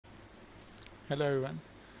Hello everyone.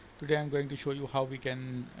 Today I'm going to show you how we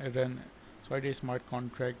can run Solidity smart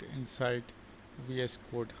contract inside VS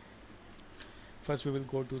Code. First we will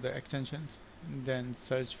go to the extensions, then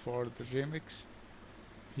search for the remix.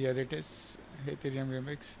 Here it is, Ethereum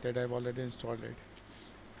remix that I've already installed it.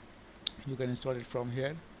 You can install it from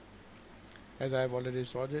here. As I've already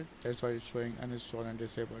installed it, that's why it's showing uninstall and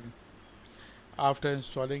disabled. After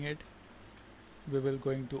installing it, we will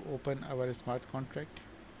going to open our smart contract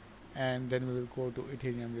and then we will go to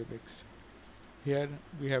Ethereum remix. Here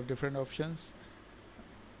we have different options.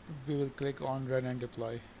 We will click on run and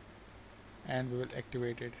deploy and we will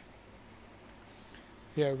activate it.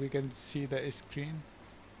 Here we can see the screen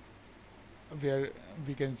where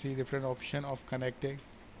we can see different option of connecting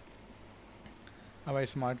our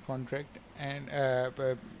smart contract, and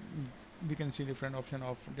we can see different option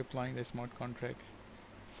of deploying the smart contract.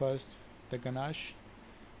 First the ganache,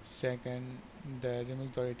 second the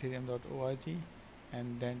remix.ethereum.org,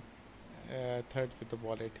 and then third with the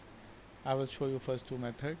wallet. I will show you first two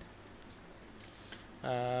methods.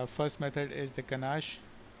 First method is the ganache.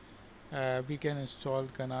 We can install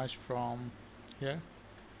ganache from here.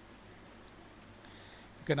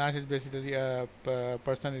 Ganache is basically a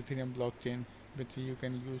personal Ethereum blockchain which you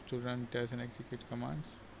can use to run tests and execute commands.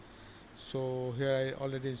 So here I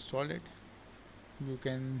already installed it. You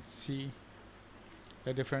can see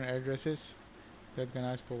the different addresses that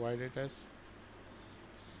Ganache provided us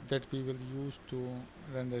that we will use to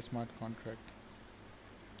run the smart contract.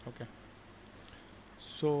 Okay,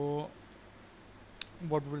 so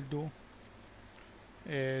what we'll do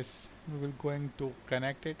is we will going to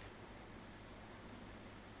connect it.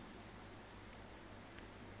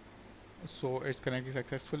 So it's connected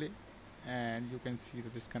successfully, and you can see the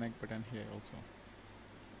disconnect button here also.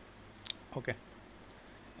 Okay,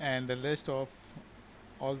 and the list of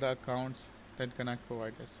all the accounts that Connect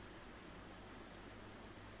provides us.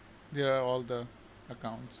 There are all the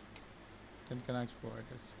accounts that Connect provides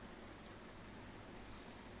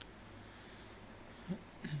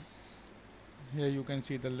us. Here you can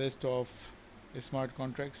see the list of smart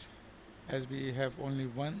contracts, as we have only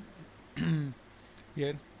one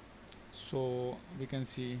here, so we can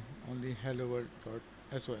see only hello world dot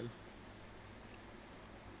as well.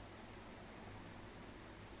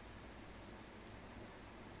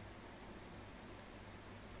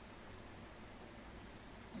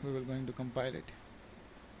 We will going to compile it.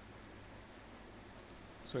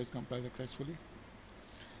 So it's compiled successfully.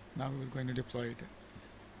 Now we will going to deploy it.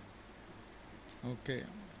 Okay,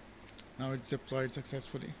 now it's deployed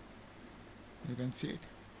successfully. You can see it.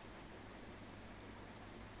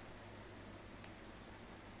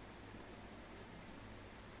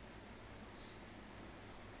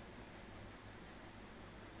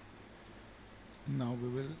 Now we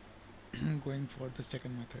will going for the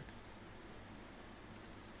second method,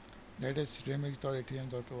 that is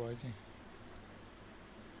remix.ethereum.org.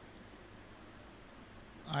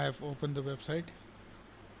 I have opened the website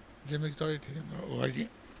remix.ethereum.org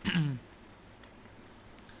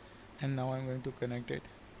and now I'm going to connect it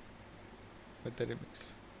with the remix.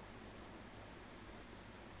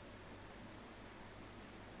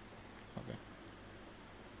 Okay,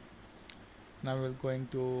 now we're going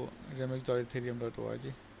to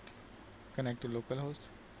remix.ethereum.org, connect to localhost,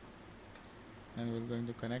 and we're going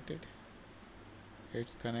to connect it.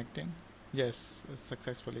 It's connecting. Yes, it's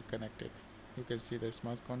successfully connected. You can see the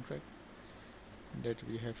smart contract that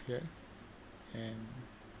we have here and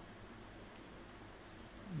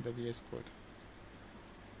the VS Code.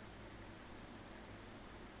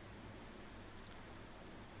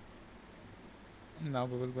 Now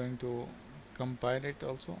we will going to compile it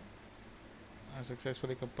also.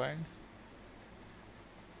 Successfully compiled,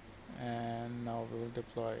 and now we will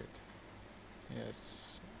deploy it. Yes,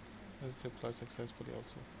 it's deployed successfully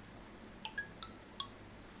also.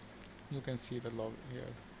 You can see the log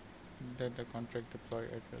here that the contract deploy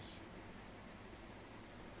address.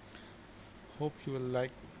 Hope you will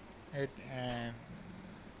like it and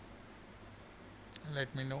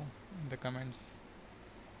let me know in the comments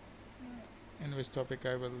in which topic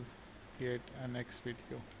I will create a next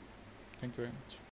video. Thank you very much.